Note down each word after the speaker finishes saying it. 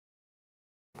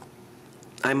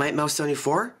I'm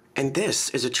MikeMouse74, and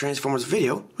this is a Transformers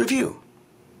video review.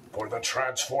 For the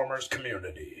Transformers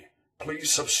community,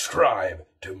 please subscribe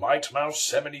to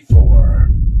MikeMouse74.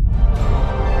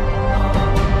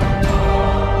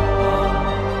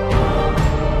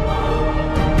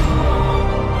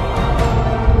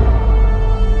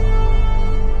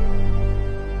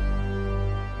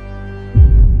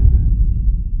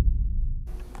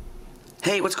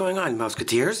 Hey, what's going on,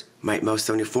 Mouseketeers?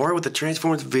 MikeMouse74 with the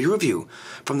Transformers video review.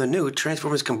 From the new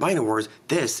Transformers Combiner Wars,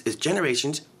 this is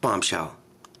Generations Bombshell.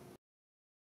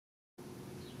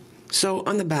 So,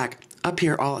 on the back, up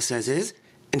here all it says is,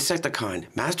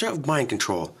 Insecticon, Master of Mind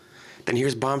Control. Then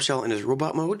here's Bombshell in his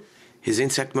robot mode, his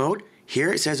insect mode.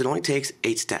 Here it says it only takes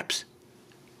 8 steps.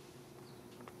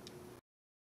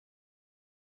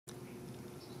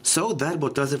 So that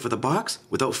about does it for the box.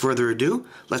 Without further ado,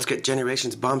 let's get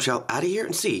Generations Bombshell out of here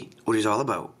and see what he's all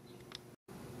about.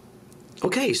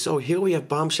 Okay, so here we have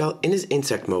Bombshell in his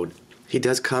insect mode. He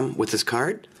does come with his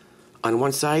card. On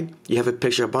one side, you have a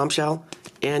picture of Bombshell,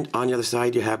 and on the other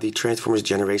side, you have the Transformers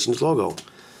Generations logo.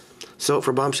 So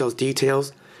for Bombshell's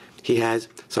details, he has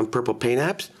some purple paint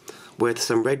apps with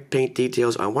some red paint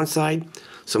details on one side,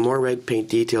 some more red paint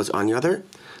details on the other,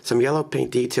 some yellow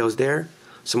paint details there,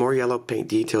 some more yellow paint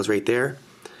details right there.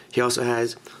 He also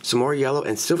has some more yellow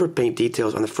and silver paint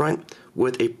details on the front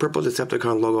with a purple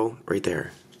Decepticon logo right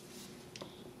there.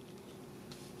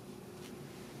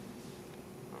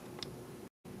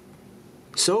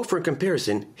 So for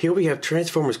comparison, here we have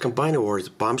Transformers Combiner Wars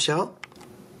Bombshell,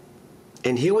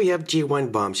 and here we have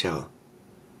G1 Bombshell.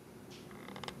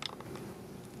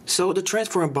 So to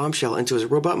transform Bombshell into his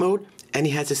robot mode, and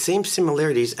he has the same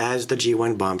similarities as the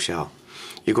G1 Bombshell.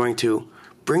 You're going to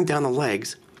bring down the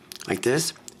legs like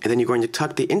this, and then you're going to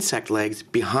tuck the insect legs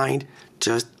behind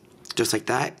just like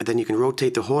that, and then you can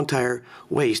rotate the whole entire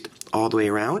waist all the way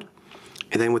around.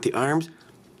 And then with the arms,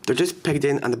 they're just pegged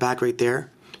in on the back right there.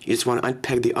 You just want to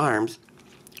unpeg the arms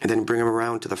and then bring them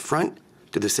around to the front.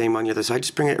 Do the same on the other side.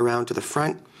 Just bring it around to the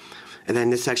front. And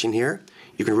then this section here,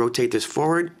 you can rotate this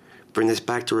forward, bring this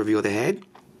back to reveal the head,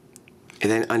 and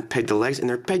then unpeg the legs. And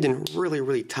they're pegged in really,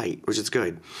 really tight, which is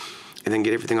good. And then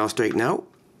get everything all straightened out.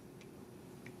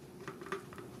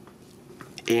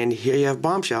 And here you have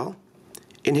Bombshell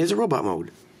in his robot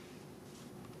mode.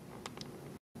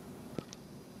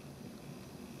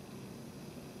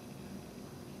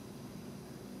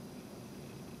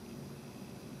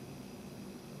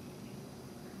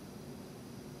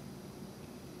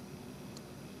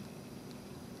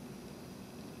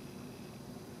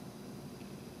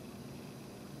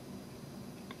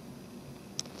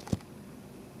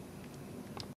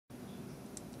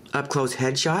 Up close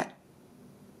headshot.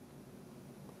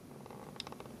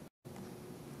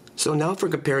 So now for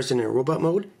comparison in robot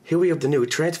mode, here we have the new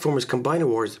Transformers Combiner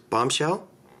Wars Bombshell,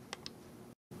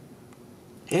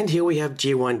 and here we have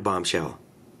G1 Bombshell.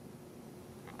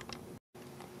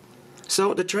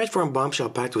 So to transform Bombshell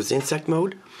back to his insect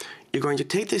mode, you're going to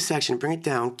take this section, bring it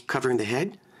down, covering the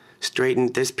head,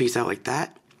 straighten this piece out like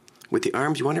that. With the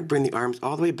arms, you want to bring the arms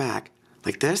all the way back,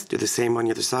 like this. Do the same on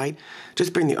the other side.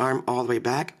 Just bring the arm all the way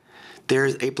back.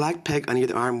 There's a black peg on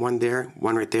either arm, one there,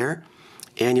 one right there.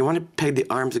 And you want to peg the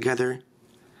arms together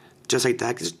just like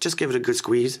that. Just give it a good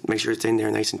squeeze. Make sure it's in there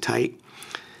nice and tight.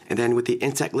 And then with the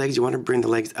insect legs, you want to bring the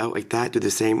legs out like that. Do the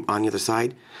same on the other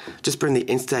side. Just bring the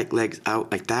insect legs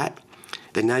out like that.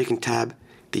 Then now you can tab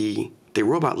the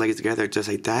robot legs together just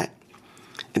like that.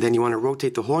 And then you want to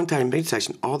rotate the whole entire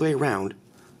midsection all the way around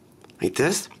like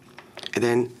this. And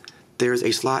then there's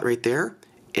a slot right there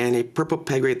and a purple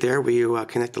peg right there where you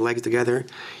connect the legs together.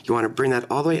 You want to bring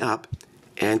that all the way up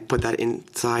and put that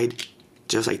inside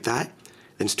just like that.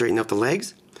 Then straighten out the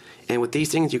legs. And with these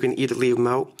things, you can either leave them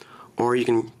out or you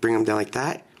can bring them down like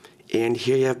that. And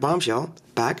here you have Bombshell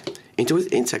back into his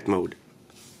insect mode.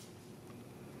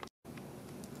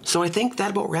 So I think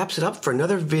that about wraps it up for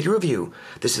another video review.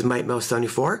 This is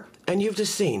MikeMouse74, and you've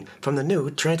just seen from the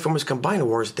new Transformers Combiner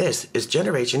Wars, this is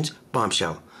Generations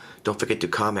Bombshell. Don't forget to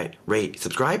comment, rate,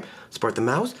 subscribe, support the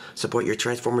mouse, support your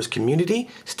Transformers community.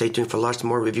 Stay tuned for lots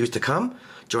more reviews to come.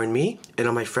 Join me and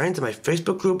all my friends in my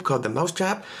Facebook group called The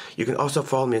Mousetrap. You can also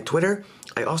follow me on Twitter.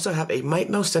 I also have a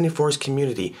MikeMouse74's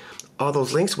community. All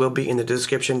those links will be in the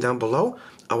description down below.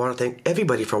 I want to thank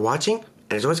everybody for watching.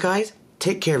 And as always, guys,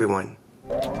 take care, everyone.